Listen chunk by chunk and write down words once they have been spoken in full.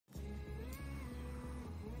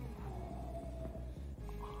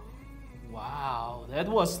that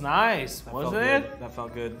was nice, wasn't it? That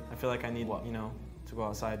felt good. I feel like I need, What? you know, to go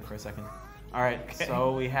outside for a second. All right,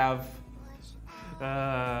 so we have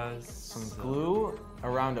some glue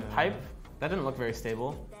around a pipe. That didn't look very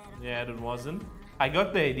stable. Yeah, it wasn't. I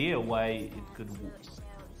got the idea why it could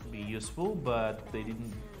be useful, but they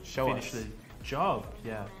didn't finish the job.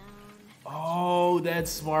 Yeah. Oh,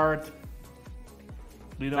 that's smart.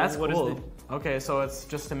 You know, That's what cool. is Okay, so it's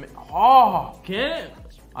just a. Oh, Okay.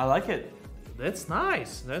 I like it. That's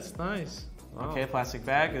nice. That's nice. Wow. Okay, plastic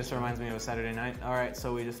bag. This reminds me of a Saturday night. All right,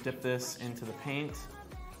 so we just dip this into the paint.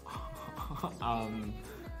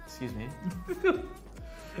 Excuse me.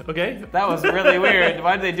 Okay. That was really weird.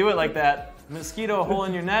 Why did they do it like that? Mosquito hole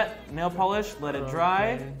in your net, nail polish, let it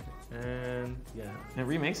dry. Okay. And yeah. And it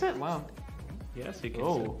remakes it? Wow. Yes, you can.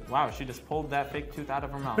 Oh, wow, she just pulled that fake tooth out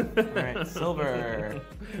of her mouth. All right, silver.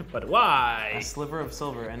 But why? A sliver of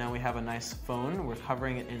silver, and now we have a nice phone. We're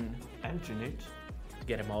covering it in alginate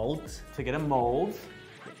Get a mold to get a mold.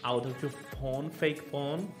 out of your phone, fake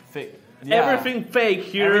phone. Fake. Everything fake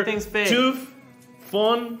here. Everything's fake. Tooth,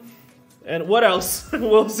 phone, and what else?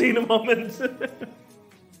 We'll see in a moment.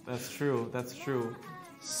 That's true. That's true.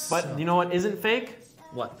 But you know what isn't fake?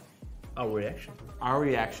 What? Our reaction. Our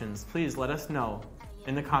reactions. Please let us know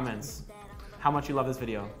in the comments how much you love this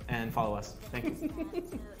video and follow us. Thank you.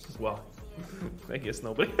 Well, I guess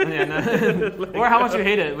nobody. Yeah, no. Or how much you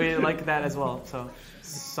hate it. We like that as well. So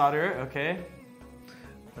solder, okay.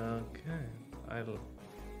 Okay.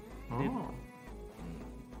 Oh.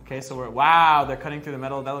 Okay, so wow, they're cutting through the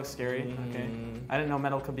metal. That looks scary. Okay. I didn't know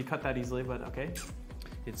metal could be cut that easily, but okay.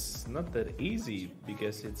 It's not that easy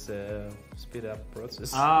because it's a speed up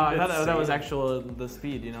process. Ah, I thought Let's that was see. actual the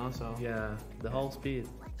speed, you know. So Yeah, the whole speed.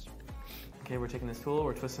 okay, we're taking this tool.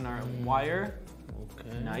 We're twisting our wire.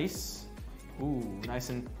 Okay. Nice. Ooh,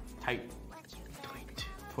 nice and tight. Tight.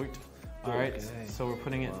 Tight. All right. Okay. So we're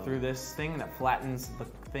putting it through this thing that flattens the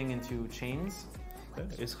thing into chains.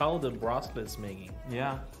 It's how the bracelet's making.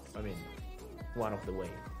 Yeah. I mean, one of the way.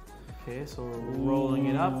 Okay, so we're rolling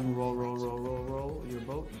it up. Roll, roll, roll, roll, roll your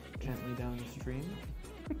boat gently down the stream.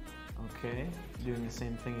 Okay, doing the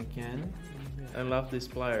same thing again. I love these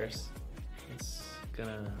pliers. It's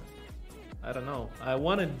gonna. I don't know. I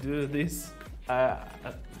want to do this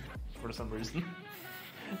for some reason.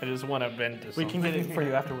 I just want to vent to We can get it for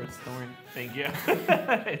you afterwards, don't worry. Thank you.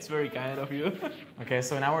 It's very kind of you. Okay,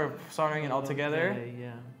 so now we're soldering it all together. Okay,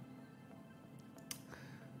 yeah.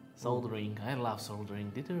 Soldering. I love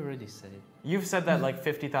soldering. Did I already say it? You've said that like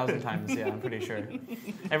 50,000 times, yeah, I'm pretty sure.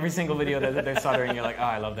 Every single video that they're soldering, you're like, oh,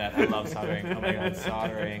 I love that. I love soldering. Oh my god,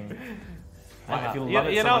 soldering. Wow, if you love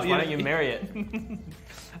it so much, why don't you marry it?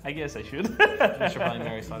 I guess I should. You should probably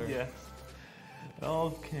marry soldering. Yeah.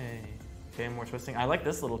 Okay. Okay, more twisting. I like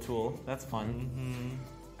this little tool. That's fun.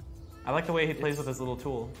 Mm-hmm. I like the way he plays with his little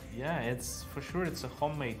tool. Yeah, it's for sure. It's a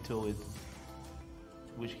homemade tool,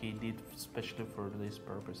 which he did especially for this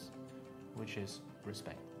purpose, which is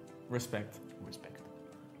respect. Respect. Respect.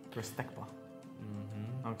 Respectful.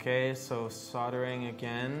 Mm-hmm. Okay, so soldering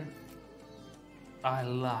again. I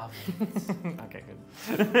love it. Okay,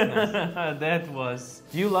 good. Nice. That was.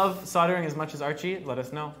 Do you love soldering as much as Archie? Let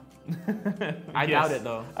us know. I doubt it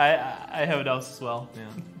though. I have doubts as well. Yeah.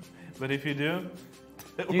 But if you do,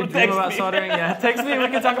 Do you dream about soldering? Yeah, text me. We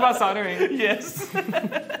can talk about soldering. Yes.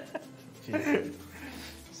 Jeez.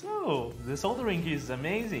 So the soldering is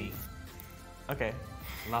amazing. Okay.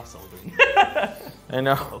 Love soldering. I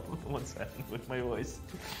know. What's happening with my voice?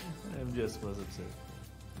 I just was upset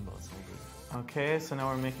about soldering. Okay, so now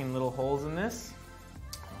we're making little holes in this.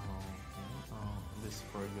 This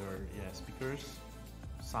for your speakers.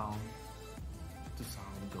 Sound to sound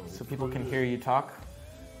go. So people can hear you talk.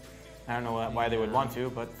 I don't know why they would want to,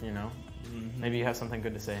 but you know, maybe you have something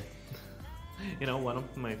good to say. You know, one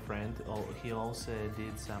of my friends, he also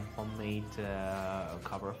did some homemade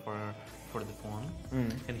cover for the phone,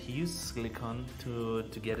 and he used silicone to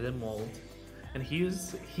get the mold, and he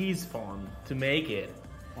used his phone to make it.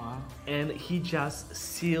 Wow. And he just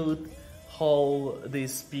sealed all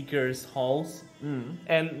these speakers holes,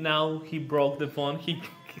 and now he broke the phone.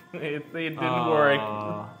 It didn't work.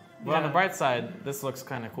 Well, on the bright side, this looks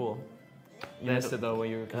kind of cool. You missed it though when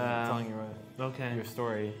you were telling your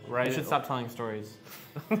story. Right. You should stop telling stories.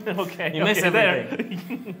 Okay. You miss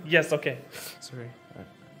everything. Yes. Okay. Sorry.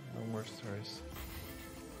 No more stories.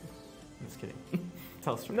 I'm just kidding.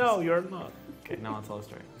 Tell a story. No, you're not. Okay, now I'll tell a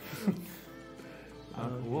story.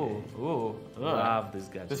 Okay. Ooh. Love this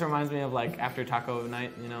guy. This reminds me of like after taco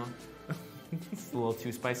night, you know? It's a little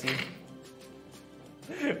too spicy.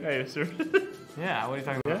 Are you sure? Yeah, what are you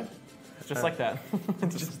talking about? Yeah. It's just like that.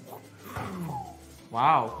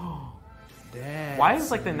 Wow. Why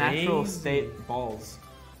is like the natural state balls?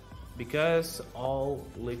 Because all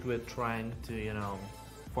liquid trying to,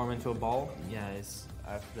 form into a ball? Yeah,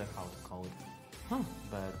 I forgot how to call it. Huh.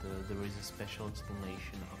 But there is a special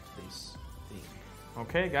explanation of this thing.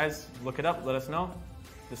 Okay, guys, look it up. Let us know.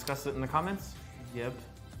 Discuss it in the comments. Yep.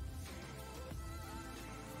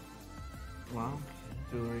 Wow.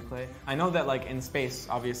 Jewelry clay. I know that like in space,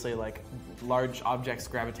 obviously like large objects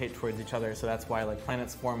gravitate towards each other, so that's why like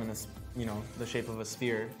planets form in this, the shape of a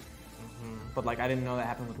sphere. But like I didn't know that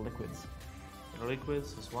happened with liquids.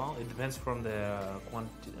 Liquids as well. It depends from the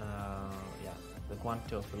quantity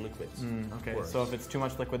of the liquids. Okay, so if it's too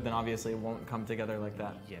much liquid, then obviously it won't come together like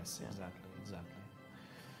that. Yes, exactly.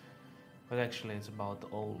 But actually, it's about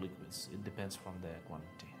all liquids. It depends from the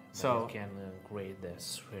quantity. So you can create the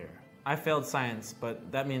sphere. I failed science,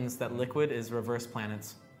 but that means that liquid is reverse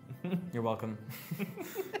planets. You're welcome.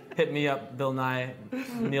 Hit me up, Bill Nye,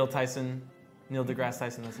 Neil deGrasse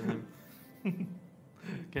Tyson, that's his name.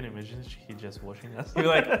 Can you imagine he just watching us? He'd be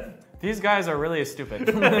like, these guys are really stupid.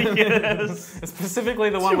 Yes. Specifically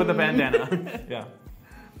the one with the bandana. Yeah.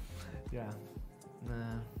 Yeah.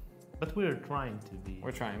 But we're trying to be...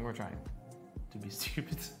 We're trying. To be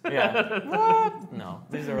stupid. Yeah. What? No,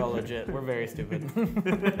 these are all legit. We're very stupid.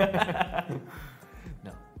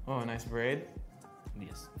 No. Oh, a nice braid.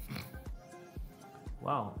 Yes.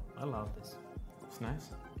 Wow, I love this. It's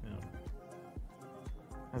nice. Yeah.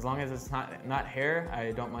 As long as it's not hair,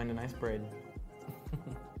 I don't mind a nice braid.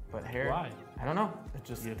 But hair, why? I don't know. It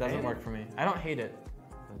just doesn't work for me. I don't hate it.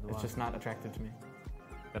 It's just not attractive to me.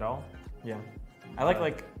 At all? Yeah. I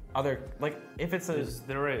like other, if it's a... Is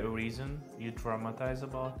there a reason you traumatize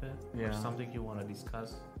about it? Yeah. Or something you want to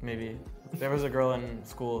discuss? Maybe. There was a girl in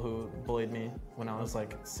school who bullied me when I was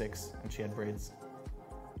like 6 and she had braids.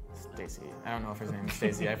 Stacy. I don't know if her name is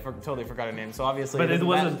Stacy. I totally forgot her name. So obviously... But it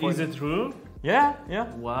wasn't... Is it true? Yeah.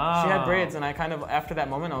 Wow. She had braids and I kind of, after that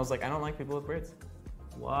moment, I was like, I don't like people with braids.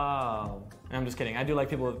 Wow. And I'm just kidding. I do like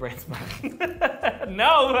people with braids, but...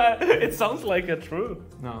 No, it sounds like a true.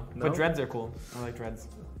 No, but dreads are cool. I like dreads.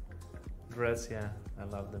 Dreads, yeah. I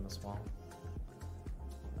love them as well.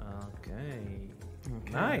 Okay.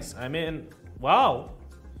 Nice. I mean, wow.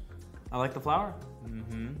 I like the flower.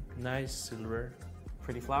 Nice silver.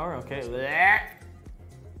 Pretty flower, okay.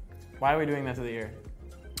 Why are we doing that to the ear?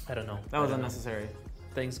 I don't know. That was unnecessary.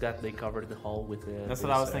 Thanks God they covered the hole with the... That's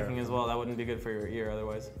what I was thinking as well. That wouldn't be good for your ear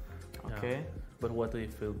otherwise. Okay. Yeah. But what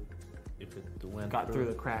if it went through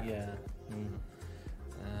the crack? Yeah.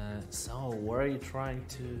 So where are you trying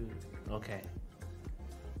to... Okay.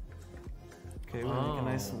 Okay, we're gonna make a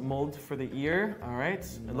nice mold for the ear. All right.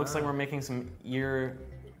 It looks like we're making some ear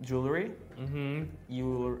jewelry.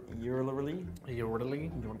 Jewelry.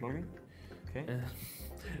 Okay.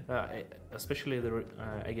 Especially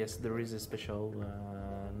I guess there is a special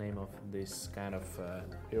name of this kind of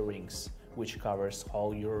earrings which covers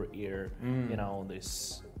all your ear.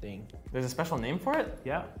 This thing. There's a special name for it?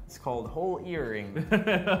 Yeah. It's called whole earring.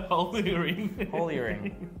 Whole earring. Whole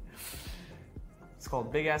earring. It's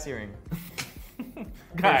called big ass earring.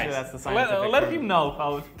 Guys, sure that's the scientific let word. him know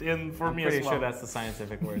how. And for me as well. I'm pretty sure that's the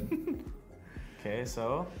scientific word. Okay,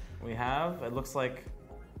 so we have. It looks like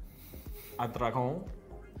a dragon.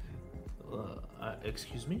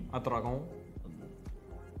 Excuse me? A dragon.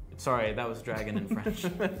 Sorry, that was dragon in French.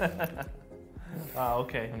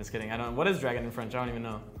 Okay. I'm just kidding. I don't. What is dragon in French? I don't even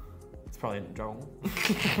know. It's probably dragon.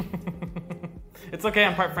 It's okay.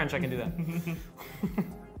 I'm part French. I can do that.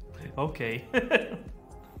 Okay.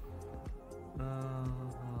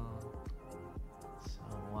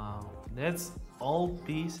 So wow, that's all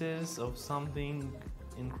pieces of something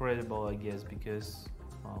incredible, I guess, because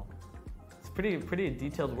wow, it's pretty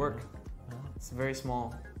detailed work. Yeah. It's very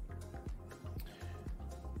small.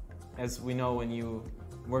 As we know, when you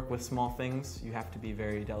work with small things, you have to be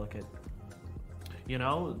very delicate.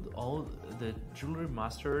 All the jewelry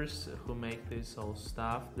masters who make this whole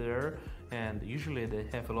stuff there, and usually they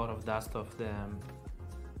have a lot of dust of them,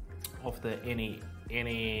 of the any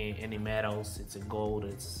metals. It's a gold,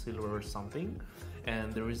 it's silver or something,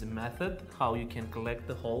 and there is a method how you can collect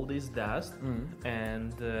all this dust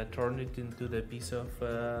and turn it into the piece of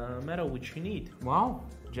metal which you need. Wow!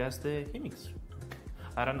 Just the chemics.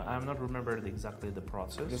 I'm not remembering exactly the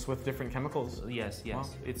process. Just with different chemicals? Yes. Wow.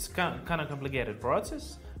 It's kind of complicated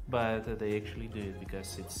process, but they actually do it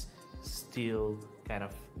because it's still kind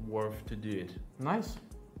of worth to do it. Nice.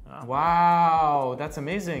 Wow, that's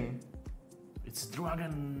amazing. It's a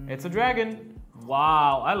dragon. It's a dragon.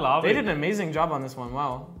 Wow, I love it. They did an amazing job on this one.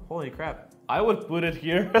 Wow, holy crap. I would put it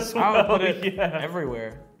here as well. I would put it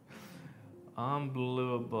everywhere.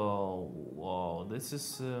 Unbelievable. Wow, this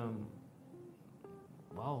is...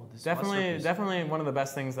 Wow, this Definitely, masterpiece. one of the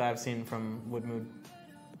best things that I've seen from Woodmood.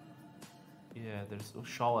 Yeah, there's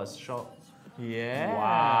show us. Yeah.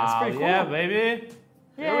 Wow. It's pretty cool. Yeah, baby.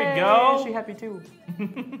 There we Yay, go. She happy too.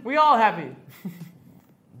 We all happy.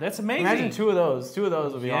 That's amazing. Imagine 2 of those. 2 of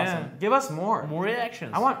those would be Yeah. awesome. Give us more. More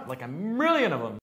reactions. I want like 1 million of them.